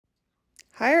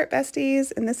Hi Art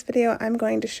Besties! In this video I'm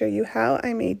going to show you how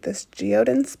I made this geode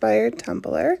inspired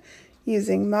tumbler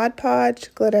using Mod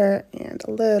Podge, glitter, and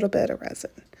a little bit of resin.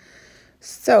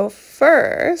 So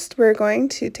first we're going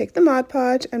to take the Mod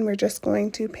Podge and we're just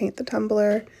going to paint the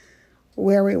tumbler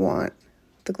where we want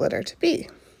the glitter to be.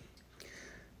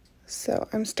 So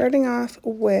I'm starting off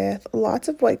with lots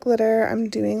of white glitter. I'm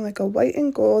doing like a white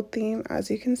and gold theme, as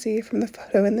you can see from the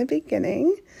photo in the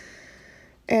beginning.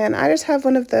 And I just have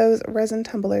one of those resin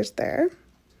tumblers there.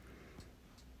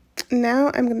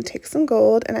 Now I'm going to take some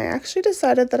gold, and I actually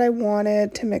decided that I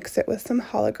wanted to mix it with some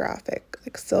holographic,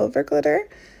 like silver glitter,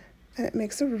 and it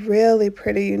makes a really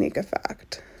pretty, unique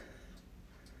effect.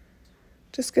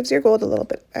 Just gives your gold a little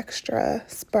bit extra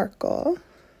sparkle.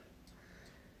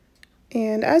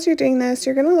 And as you're doing this,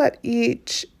 you're going to let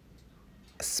each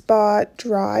spot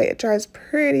dry. It dries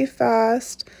pretty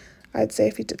fast. I'd say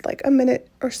if you did like a minute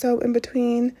or so in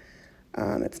between,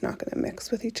 it's not going to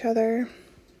mix with each other.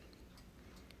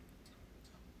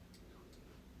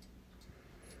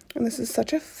 And this is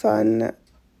such a fun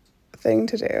thing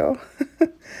to do.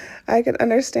 I can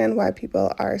understand why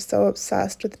people are so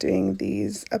obsessed with doing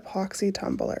these epoxy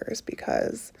tumblers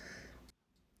because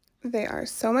they are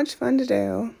so much fun to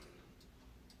do.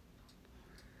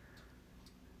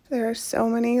 There are so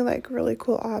many like really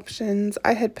cool options.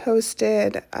 I had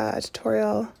posted a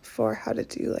tutorial for how to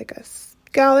do like a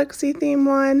galaxy theme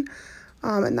one,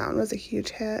 and that one was a huge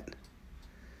hit.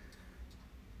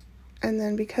 And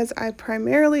then because I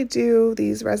primarily do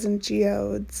these resin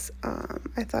geodes,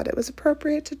 I thought it was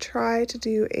appropriate to try to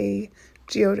do a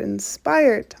geode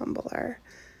inspired tumbler.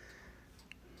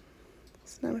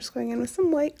 So now I'm just going in with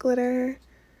some white glitter.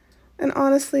 And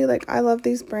honestly, like, I love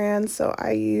these brands, so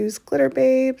I use Glitter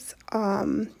Babes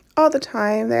all the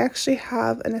time. They actually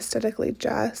have an Aesthetically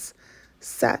Jess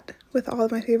set with all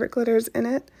of my favorite glitters in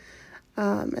it.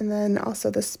 And then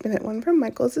also the Spin It one from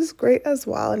Michaels is great as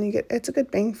well, and it's a good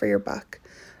bang for your buck,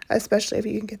 especially if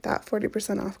you can get that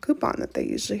 40% off coupon that they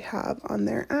usually have on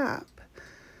their app.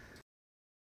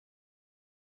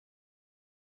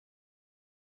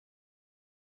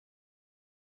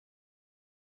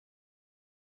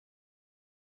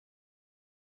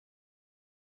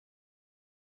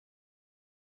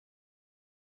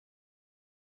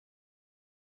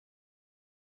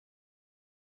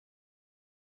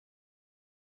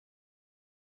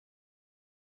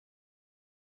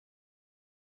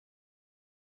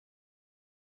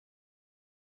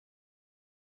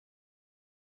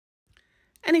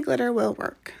 Any glitter will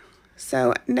work.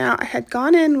 So now I had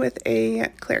gone in with a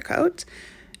clear coat,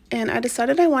 and I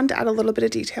decided I wanted to add a little bit of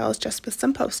details just with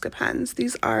some Posca pens.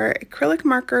 These are acrylic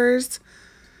markers,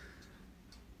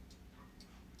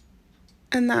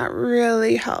 and that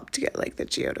really helped to get like the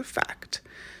geode effect.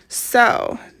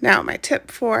 So now my tip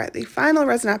for the final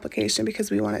resin application, because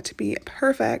we want it to be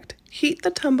perfect, heat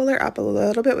the tumbler up a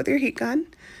little bit with your heat gun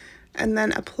and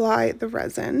then apply the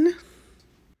resin.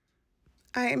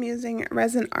 I am using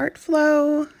Resin Art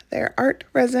Flow. They're art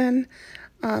resin.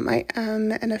 I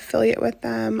am an affiliate with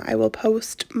them. I will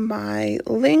post my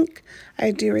link.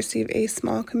 I do receive a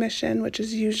small commission, which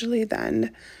is usually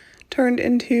then turned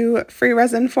into free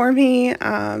resin for me,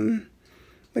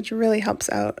 which really helps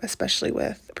out, especially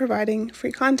with providing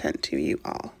free content to you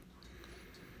all.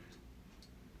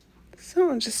 So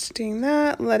I'm just doing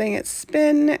that, letting it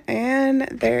spin, and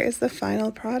there is the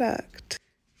final product.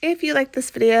 If you like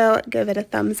this video, give it a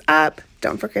thumbs up.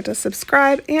 Don't forget to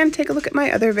subscribe and take a look at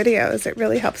my other videos. It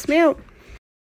really helps me out.